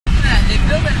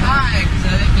Film it high so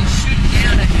they can shoot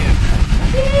down at you.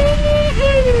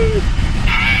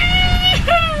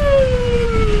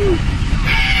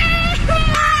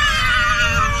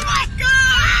 Oh my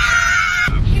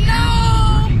God! No!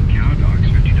 Working cow dogs,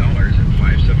 $50 at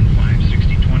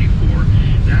 575-6024.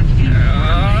 That's in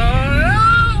no!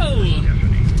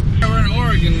 We're in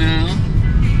Oregon now.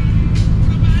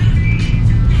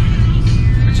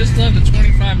 I just left a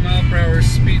 25-mile-per-hour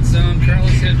speed zone.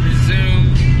 Carlos hit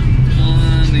resume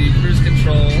on the cruise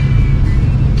control,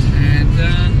 and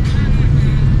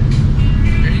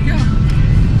there you go.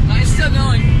 I'm still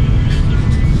going.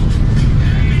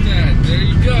 Look at that. There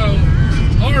you go.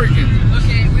 Oregon.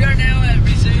 Okay, we are now at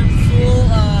resume full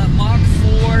Mach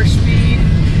 4 speed.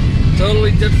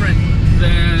 Totally different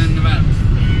than Nevada.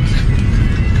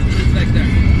 Look back there.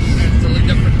 That's totally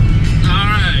different.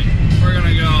 Alright, we're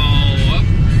gonna go up.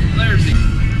 There's the.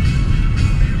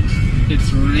 It's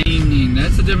raining.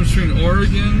 That's the difference between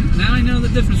Oregon. Now I know the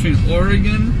difference between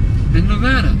Oregon and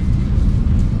Nevada.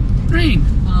 Rain.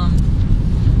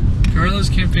 Carlos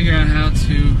can't figure out how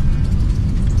to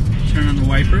turn on the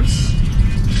wipers.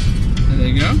 There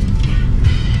you go.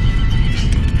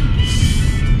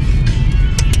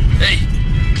 Hey.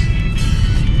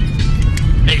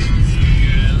 Hey.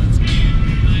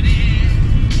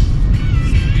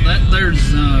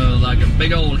 There's like a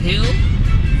big old hill.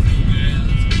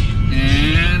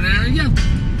 And there we go.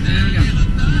 There we go.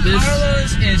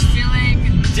 Carlos is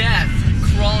feeling death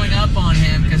crawling up on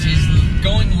him because he's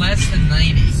going less than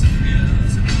 90.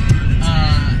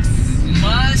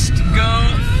 Must go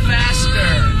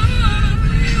faster.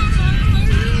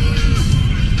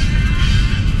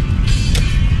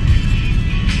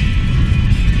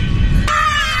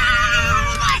 Oh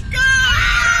my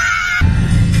God!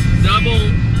 Double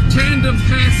tandem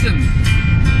passing.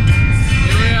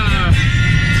 Here we are.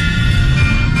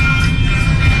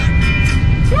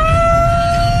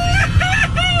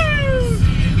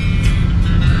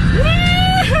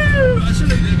 I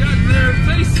should have gotten their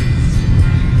faces.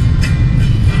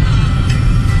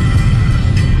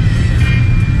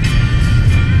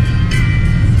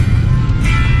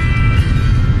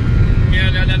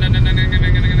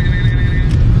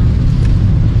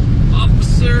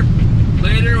 Officer,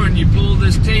 later when you pull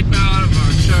this tape out of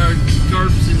our charred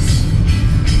corpses,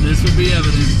 this will be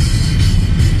evidence.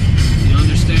 You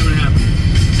understand what happened.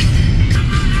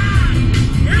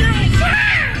 We're going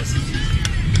fast!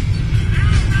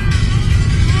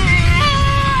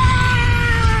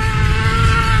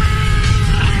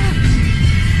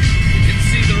 You can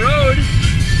see the road.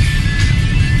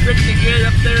 Pretty good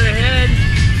up there ahead.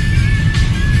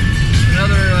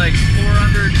 Another like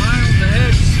 400 miles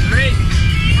ahead, straight.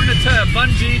 We're gonna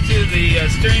bungee to the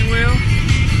steering wheel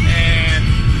and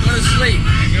go to sleep.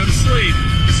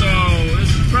 So this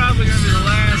is probably gonna be the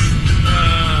last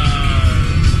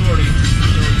recording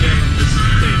we'll get on this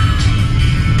tape.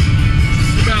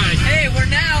 Goodbye. Hey, we're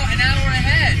now an hour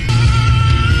ahead.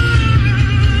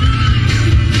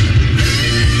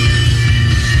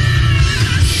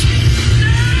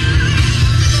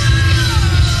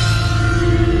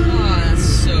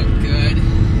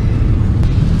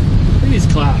 These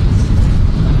clouds.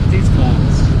 These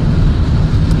clouds.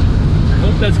 I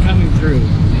hope that's coming through.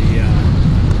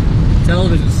 The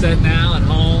television set now at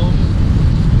home.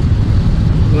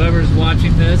 Whoever's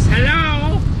watching this,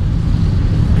 hello!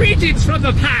 Greetings from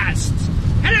the past!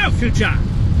 Hello, future!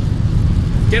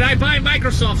 Did I buy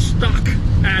Microsoft stock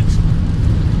at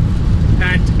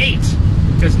 8?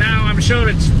 Because now I'm sure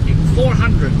it's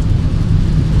 400.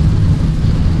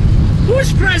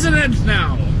 Who's president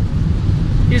now?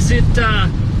 Is it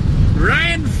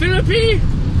Ryan Phillippe?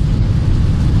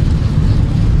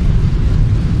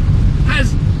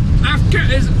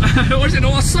 Was it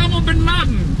Osama bin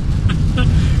Laden?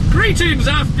 Greetings,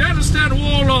 Afghanistan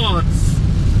warlords.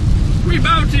 We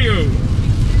bow to you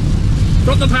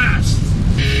from the past.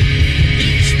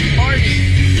 Each party.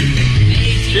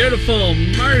 Beautiful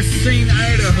Marsing,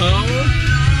 Idaho.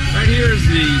 Right here is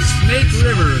the Snake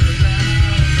River.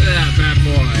 Look at that bad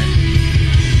boy.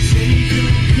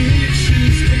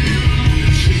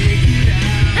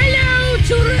 Hello,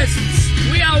 tourists!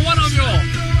 We are one of you!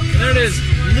 There it is,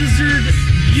 Lizard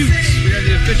Butte. We have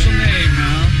the official name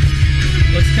now.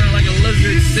 Looks kind of like a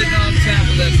lizard sitting on top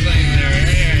of that thing there.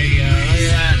 There you go, look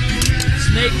at that.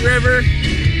 Snake River.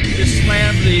 Just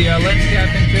slammed the lens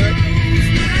cap into it.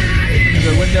 Into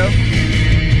the window.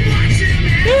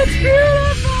 It's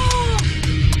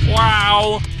beautiful!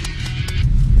 Wow!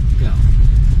 Go.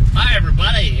 Hi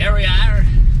everybody, here we are.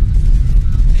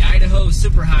 The Idaho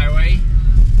Superhighway.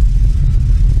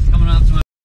 Coming off to my